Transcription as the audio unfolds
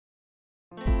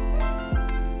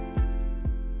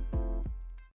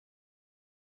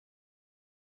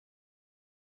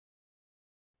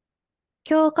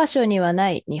教科書には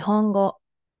ない日本語。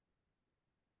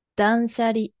断捨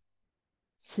離、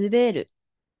滑る、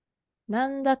な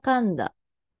んだかんだ、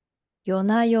夜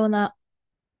な夜な、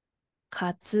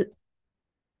かつ。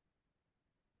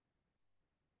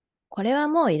これは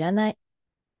もういらない。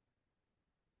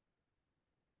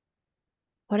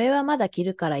これはまだ着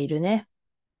るからいるね。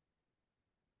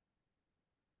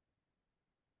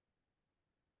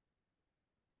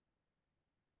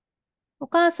お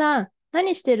母さん、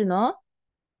何してるの？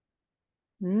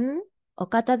んお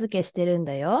片付けしてるん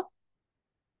だよ。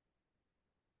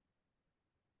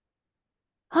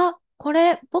あ、こ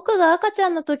れ、僕が赤ちゃ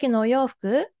んの時のお洋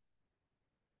服？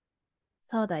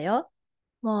そうだよ。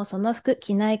もうその服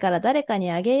着ないから誰か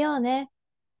にあげようね。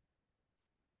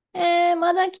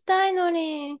まだ着たいの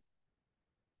に。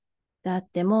だっ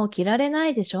てもう着られな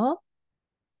いでしょ？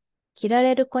着ら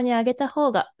れる子にあげた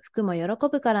方が服も喜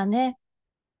ぶからね。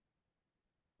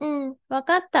うん、わ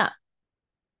かった。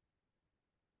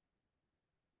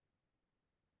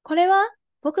これは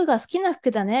僕が好きな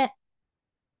服だね。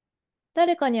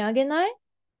誰かにあげない？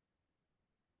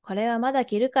これはまだ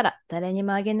着るから誰に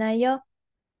もあげないよ。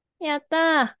やった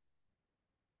ー。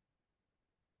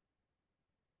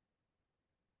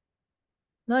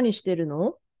何してる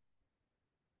の？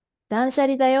断捨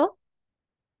離だよ。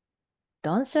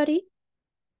断捨離？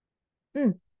う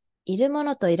ん。いるも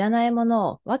のといらないもの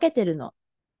を分けてるの。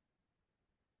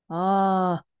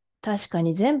ああ、確か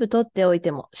に全部取っておい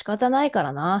ても仕方ないか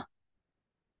らな。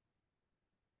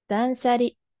断捨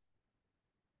離。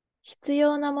必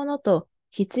要なものと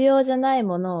必要じゃない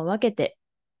ものを分けて、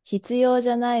必要じ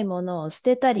ゃないものを捨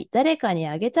てたり、誰かに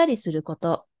あげたりするこ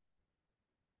と。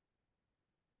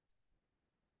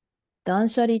断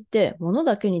捨離って物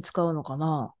だけに使うのか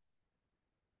な？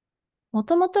も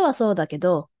ともとはそうだけ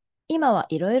ど、今は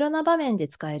いろいろな場面で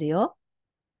使えるよ。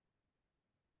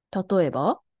例え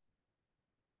ば、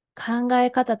考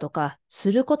え方とか、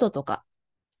することとか、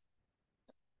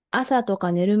朝と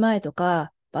か寝る前と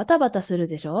か、バタバタする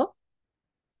でしょ？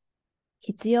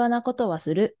必要なことは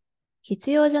する。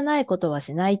必要じゃないことは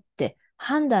しないって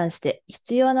判断して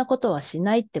必要なことはし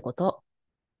ないってこと。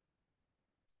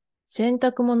洗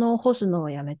濯物を干すのを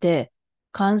やめて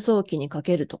乾燥機にか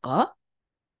けるとか？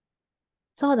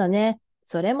そうだね。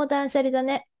それも断捨離だ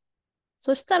ね。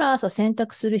そしたら朝洗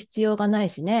濯する必要がない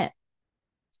しね。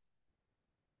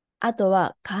あと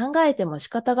は考えても仕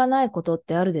方がないことっ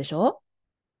てあるでしょ？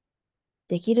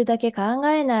できるだけ考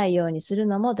えないようにする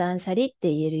のも断捨離って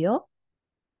言えるよ。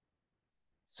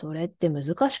それって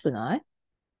難しくない？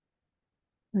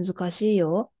難しい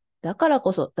よ。だから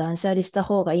こそ断捨離した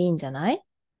方がいいんじゃない？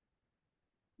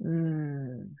うー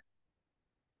ん。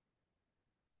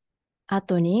あ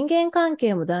と人間関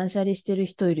係も断捨離してる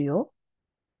人いるよ。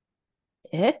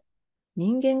え？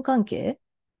人間関係？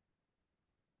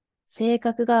性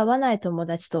格が合わない友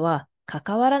達とは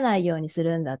関わらないようにす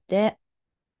るんだって。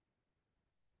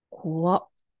怖っ。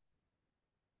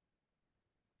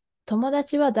友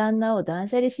達は旦那を断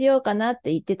捨離しようかなっ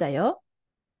て言ってたよ。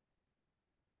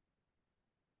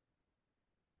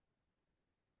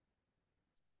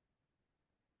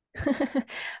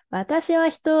私は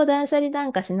人を断捨離な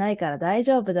んかしないから大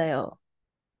丈夫だよ。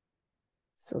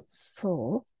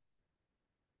そう？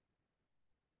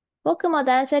僕も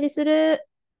断捨離する。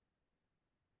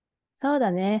そう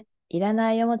だね。いら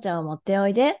ないおもちゃを持ってお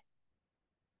いで。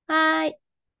はーい。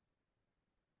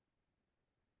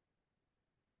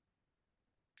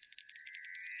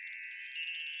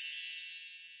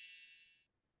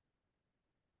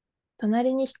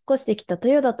隣に引っ越してきた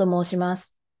豊田と申しま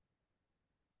す。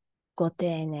ご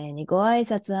丁寧にご挨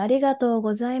拶ありがとう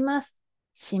ございます。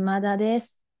島田で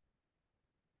す。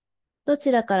ど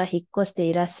ちらから引っ越して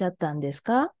いらっしゃったんです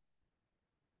か？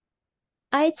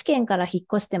愛知県から引っ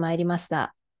越してまいりまし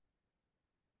た。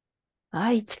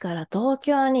愛知から東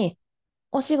京に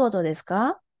お仕事です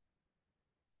か？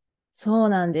そう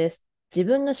なんです。自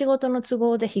分の仕事の都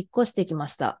合で引っ越してきま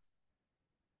した。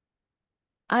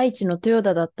愛知の豊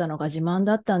田だったのが自慢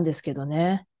だったんですけど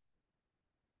ね。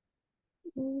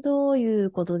どういう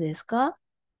ことですか？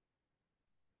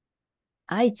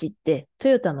愛知ってト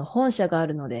ヨタの本社があ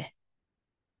るので。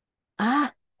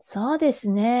あ、そうです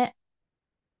ね。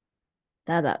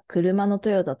ただ、車のト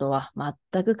ヨタとは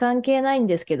全く関係ないん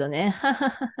ですけどね。はは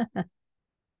は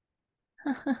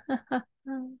はは。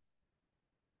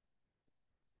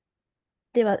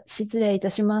では、失礼いた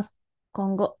します。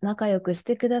今後、仲良くし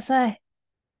てください。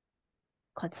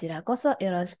こちらこそ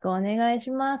よろしくお願い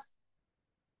します。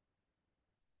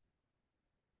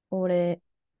俺、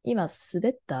今滑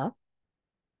った？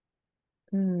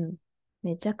うん。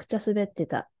めちゃくちゃ滑って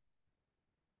た。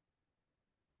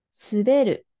滑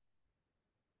る。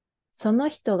その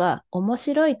人が面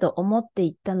白いと思って言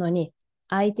ったのに、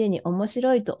相手に面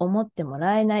白いと思っても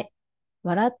らえない、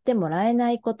笑ってもらえな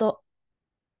いこと、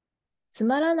つ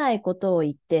まらないことを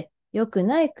言って良く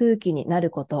ない空気にな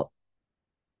ること。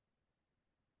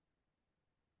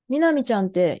みなみちゃん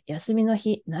って休みの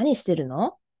日何してる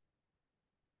の？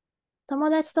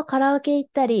友達とカラオケ行っ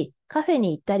たり、カフェ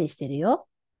に行ったりしてるよ。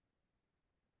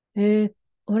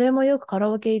俺もよくカ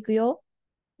ラオケ行くよ。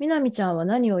みなみちゃんは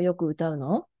何をよく歌う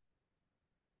の？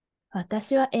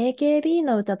私は AKB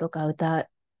の歌とか歌う。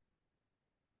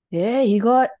意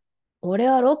外。俺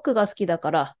はロックが好きだ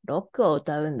から、ロックを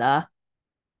歌うんだ。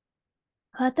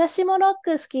私もロッ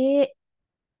ク好き。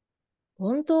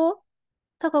本当？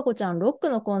たかこちゃん、ロック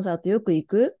のコンサートよく行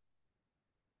く？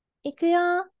行くよ。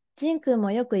ジンくん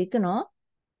もよく行くの？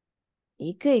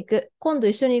行く行く。今度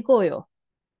一緒に行こうよ。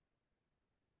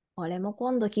俺も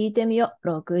今度聞いてみよう。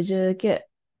69。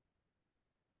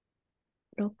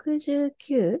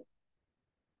69？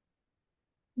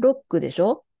 ロックでし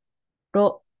ょ？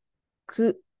ロッ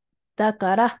クだ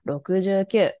から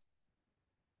69。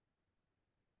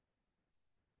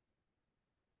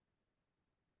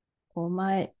お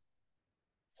前、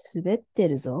滑って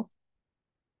るぞ。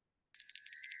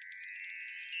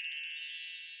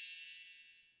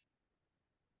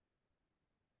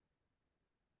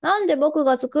なんで僕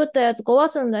が作ったやつ壊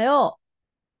すんだよ。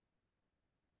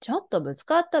ちょっとぶつ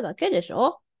かっただけでし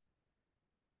ょ？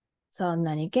そん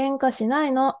なに喧嘩しな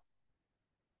いの。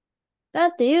だ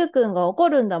ってゆうくんが怒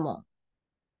るんだもん。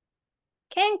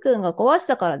ケンくんが壊し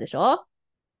たからでしょ？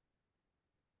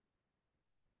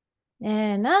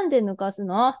ねえ、なんで抜かす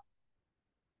の？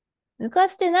抜か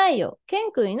してないよ。ケ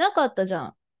ンくんいなかったじゃ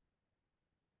ん。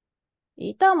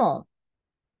いたも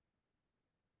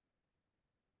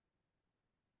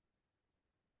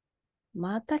ん。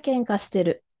また喧嘩して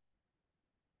る。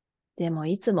でも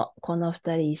いつもこの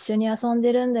二人一緒に遊ん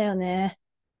でるんだよね。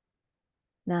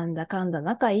なんだかんだ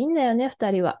仲いいんだよね、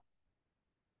二人は。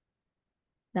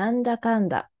なんだかん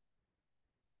だ。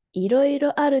いろい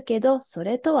ろあるけど、そ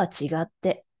れとは違っ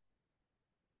て。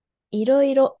いろ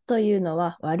いろというの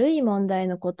は悪い問題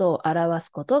のことを表す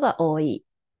ことが多い。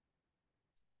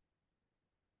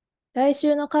来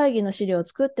週の会議の資料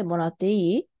作ってもらって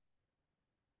い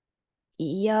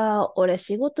い？いやー、俺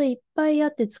仕事いっぱいあ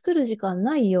って作る時間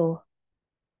ないよ。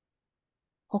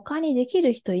他にでき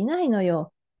る人いないの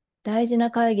よ。大事な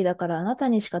会議だからあなた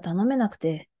にしか頼めなく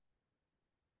て。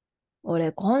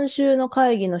俺今週の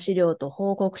会議の資料と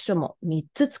報告書も3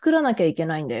つ作らなきゃいけ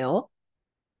ないんだよ。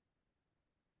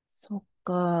そっ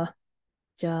か。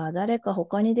じゃあ誰か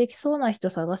他にできそうな人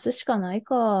探すしかない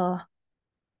か。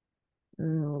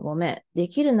ごめん。で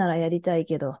きるならやりたい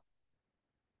けど。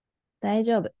大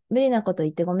丈夫。無理なこと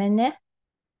言ってごめんね。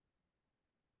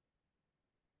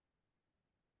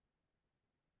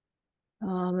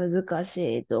難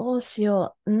しい。どうし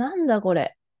よう。なんだこ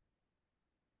れ。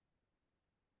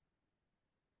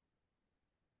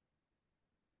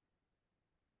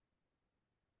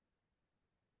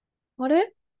あ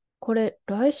れ？これ、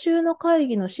来週の会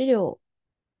議の資料。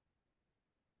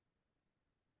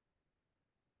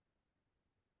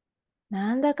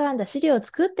なんだかんだ資料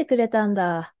作ってくれたん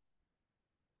だ。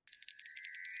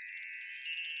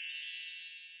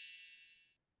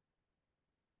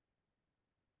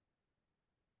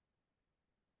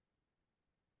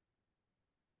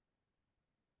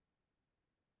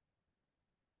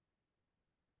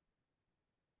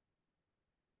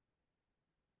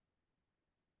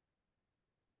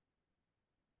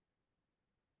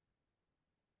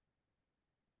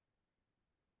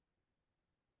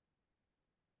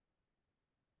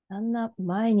あんな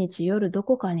毎日夜ど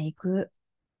こかに行く。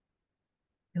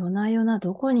夜な夜な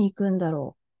どこに行くんだ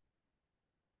ろ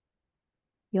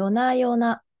う。夜な夜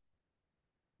な。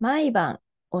毎晩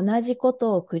同じこ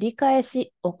とを繰り返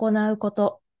し行うこ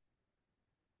と。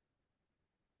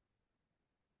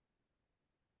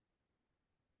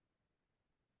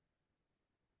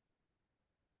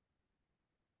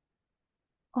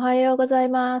おはようござい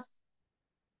ます。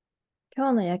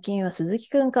今日の夜勤は鈴木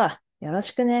くんか。よろ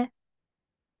しくね。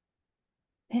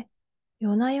え、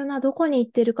夜な夜などこに行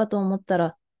ってるかと思った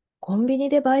ら、コンビニ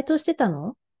でバイトしてた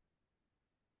の？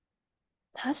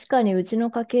確かにうち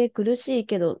の家計苦しい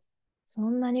けど、そ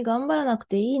んなに頑張らなく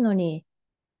ていいのに。っ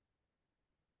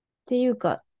ていう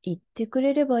か、言ってく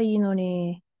れればいいの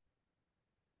に。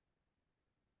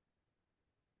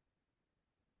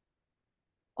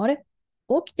あれ？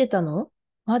起きてたの？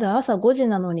まだ朝5時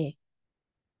なのに。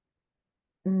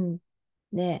うん。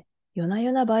ねえ、夜な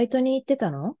夜なバイトに行って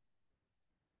たの？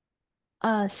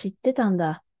ああ、知ってたん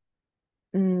だ。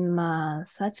まあ、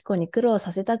幸子に苦労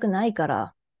させたくないか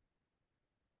ら。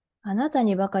あなた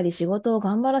にばかり仕事を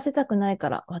頑張らせたくないか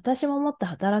ら私ももっと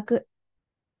働く。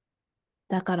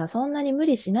だからそんなに無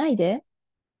理しないで。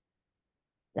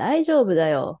大丈夫だ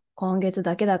よ。今月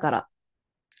だけだから。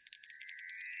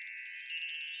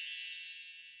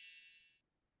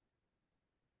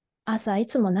朝い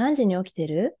つも何時に起きて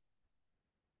る？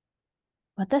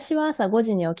私は朝5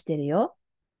時に起きてるよ。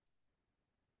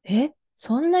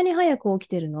そんなに早く起き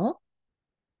てるの？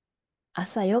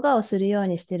朝ヨガをするよう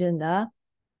にしてるんだ。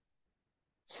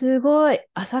すごい。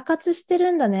朝活して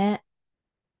るんだね。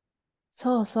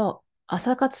そうそう。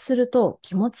朝活すると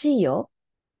気持ちいいよ。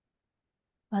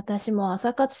私も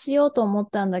朝活しようと思っ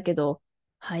たんだけど、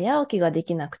早起きがで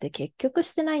きなくて結局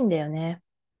してないんだよね。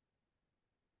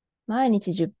毎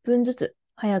日10分ずつ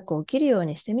早く起きるよう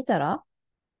にしてみたら？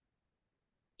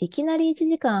いきなり1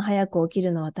時間早く起き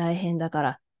るのは大変だか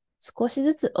ら、少し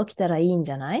ずつ起きたらいいん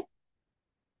じゃない？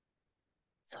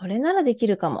それならでき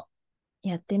るかも。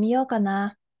やってみようか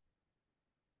な。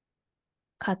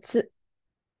活。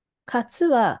活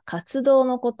は活動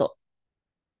のこと。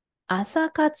朝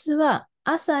活は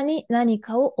朝に何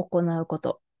かを行うこ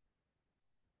と。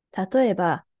例え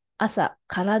ば、朝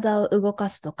体を動か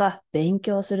すとか勉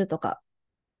強するとか。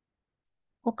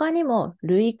他にも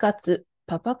類活、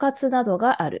パパ活など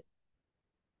がある。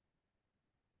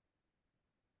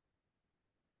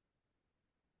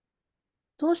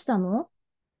どうしたの？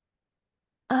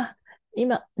あ、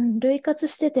今、類活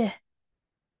してて。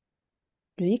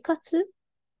類活？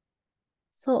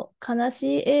そう、悲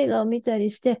しい映画を見た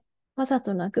りして、わざ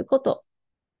と泣くこと。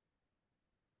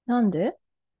なんで？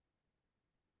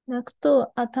泣く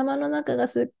と頭の中が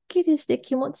すっきりして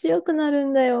気持ちよくなる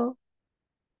んだよ。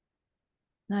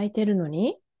泣いてるの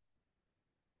に？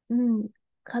うん。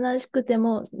悲しくて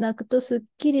も泣くとすっ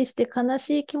きりして悲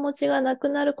しい気持ちがなく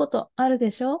なることあるで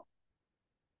しょ？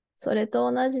それ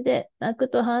と同じで泣く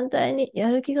と反対にや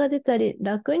る気が出たり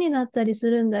楽になったりす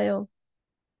るんだよ。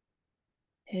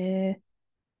へえ、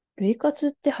類活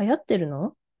って流行ってる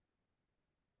の？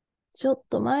ちょっ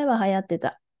と前は流行って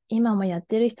た。今もやっ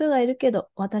てる人がいるけど、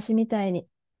私みたいに。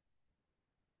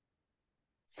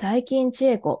最近千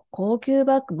恵子、高級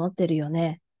バッグ持ってるよ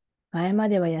ね。前ま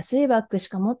では安いバッグし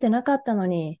か持ってなかったの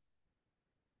に、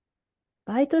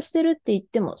バイトしてるって言っ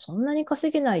てもそんなに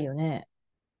稼げないよね。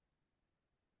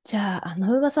じゃあ、あ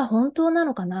の噂本当な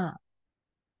のかな？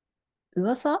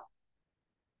噂？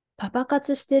パパ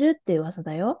活してるって噂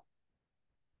だよ。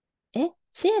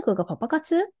千恵子がパパ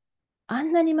活？あ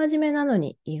んなに真面目なの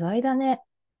に意外だね。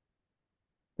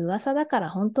噂だから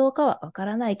本当かはわか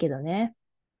らないけどね。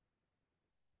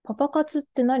パパ活っ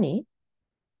て何？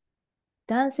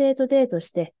男性とデートし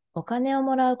てお金を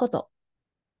もらうこと。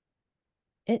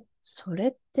それ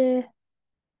って、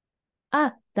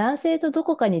男性とど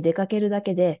こかに出かけるだ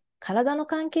けで体の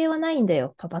関係はないんだ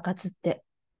よ、パパ活って。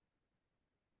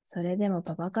それでも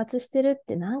パパ活してるっ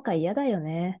てなんか嫌だよ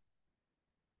ね。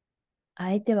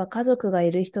相手は家族が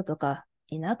いる人とか、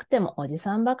いなくてもおじ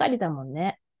さんばかりだもん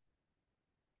ね。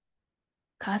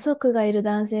家族がいる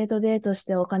男性とデートし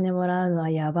てお金もらうのは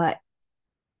やばい。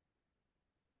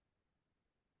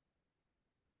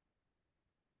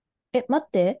待っ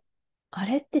て。あ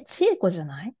れって千恵子じゃ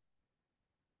ない？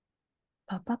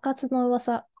パパ活の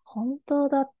噂、本当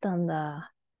だったん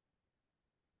だ。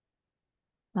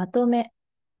まとめ、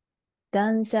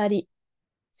断捨離、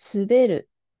滑る、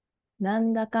な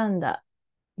んだかんだ、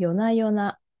夜な夜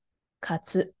な、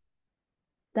活。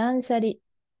断捨離、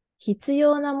必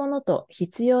要なものと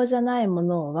必要じゃないも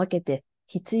のを分けて、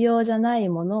必要じゃない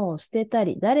ものを捨てた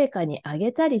り、誰かにあ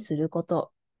げたりするこ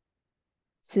と。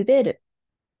滑る、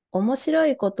面白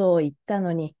いことを言った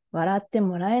のに笑って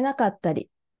もらえなかったり、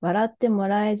笑っても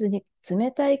らえずに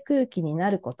冷たい空気にな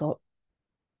ること。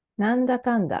なんだ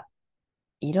かんだ、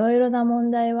いろいろな問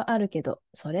題はあるけど、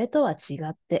それとは違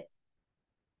って、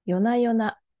夜な夜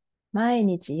な、毎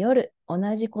日夜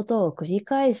同じことを繰り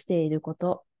返しているこ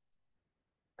と。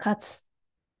かつ、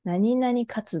何々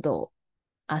活動、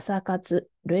朝活、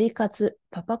類活、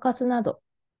パパ活など、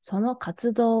その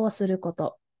活動をするこ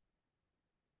と。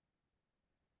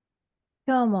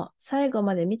今日も最後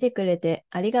まで見てくれて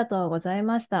ありがとうござい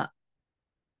ました。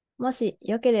もし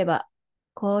よければ、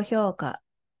高評価、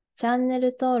チャンネ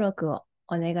ル登録を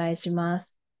お願いしま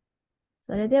す。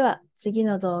それでは次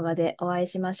の動画でお会い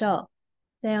しましょ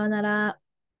う。さようなら。